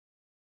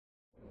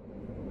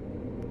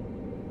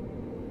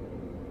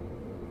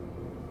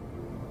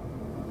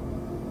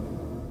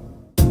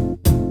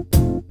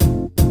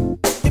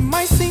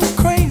might seem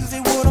crazy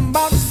what I'm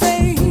about to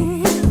say.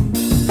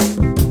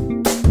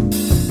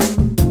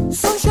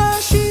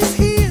 Sunshine, she's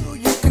here,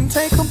 you can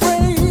take a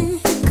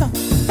break.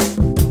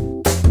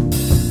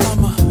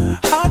 I'm a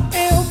hot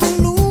air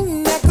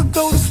balloon that could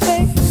go to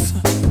space.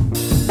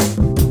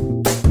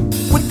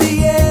 With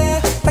the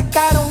air, like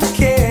I don't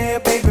care,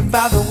 baby,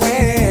 by the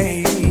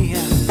way.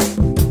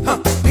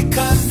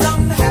 Because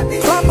I'm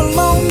happy. Clap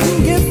along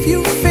if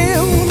you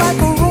feel like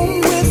a room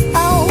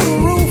without a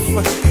roof.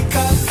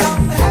 Because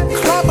I'm happy.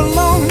 Clap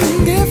along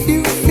if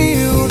you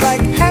feel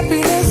like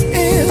happiness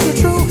is the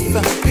truth.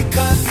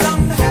 Because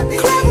I'm happy.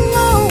 Clap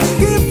along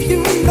if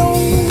you know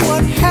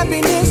what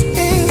happiness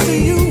is to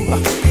you.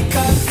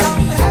 Because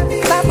I'm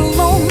happy. Clap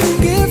along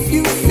if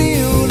you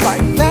feel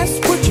like that's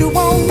what you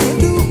want to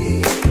do.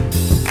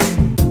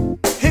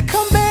 Here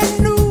come bad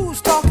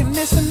news, talking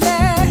this and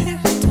that.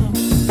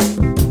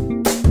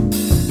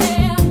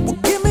 Well,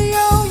 give me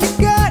all you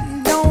got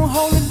and don't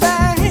hold it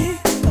back.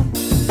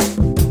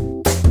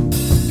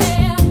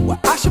 Well,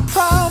 I should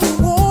probably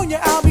warn you,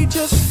 I'll be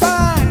just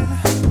fine.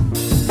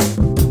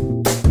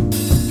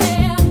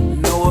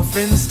 No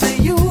offense to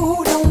you,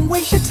 don't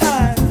waste your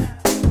time.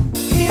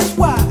 Here's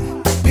why.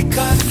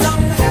 Because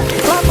I'm happy.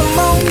 Clap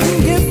along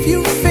if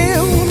you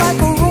feel like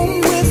a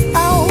room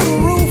without a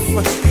roof.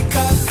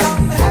 Because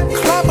I'm happy.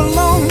 Clap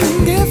along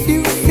if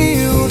you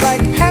feel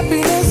like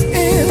happiness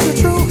is the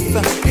truth.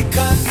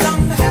 Because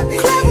I'm happy.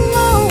 Clap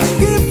along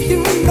if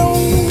you know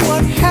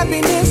what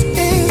happiness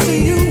is to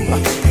you.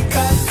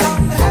 Because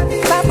I'm happy.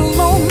 Clap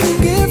along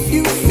if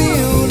you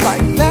feel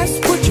like that's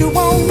what you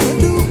want to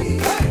do.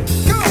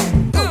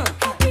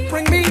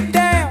 Bring me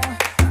down,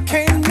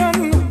 can't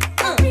none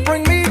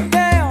bring me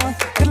down.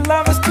 Your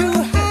love is too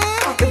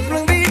high,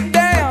 bring me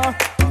down,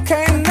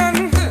 can't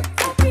none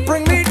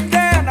bring me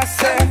down. I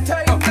said,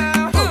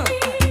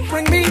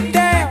 bring me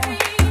down,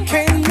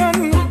 can't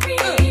none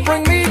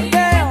bring me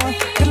down.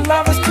 Your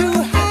love is too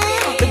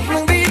high,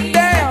 bring me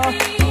down,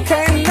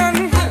 can't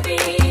none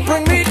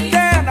bring me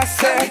down. I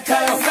said,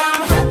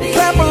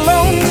 clap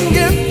along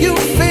if you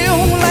feel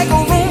like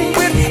a room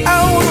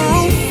without a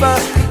roof.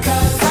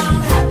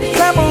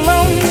 Clap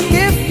along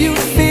if you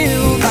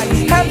feel like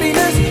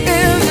happiness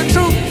is the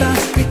truth.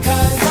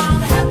 Because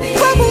I'm happy.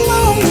 Clap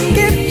along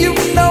if you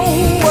know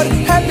what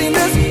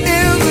happiness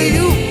is to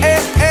you.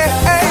 Hey, hey,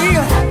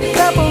 hey.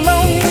 Clap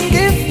along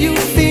if you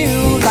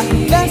feel like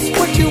that's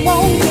what you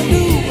want.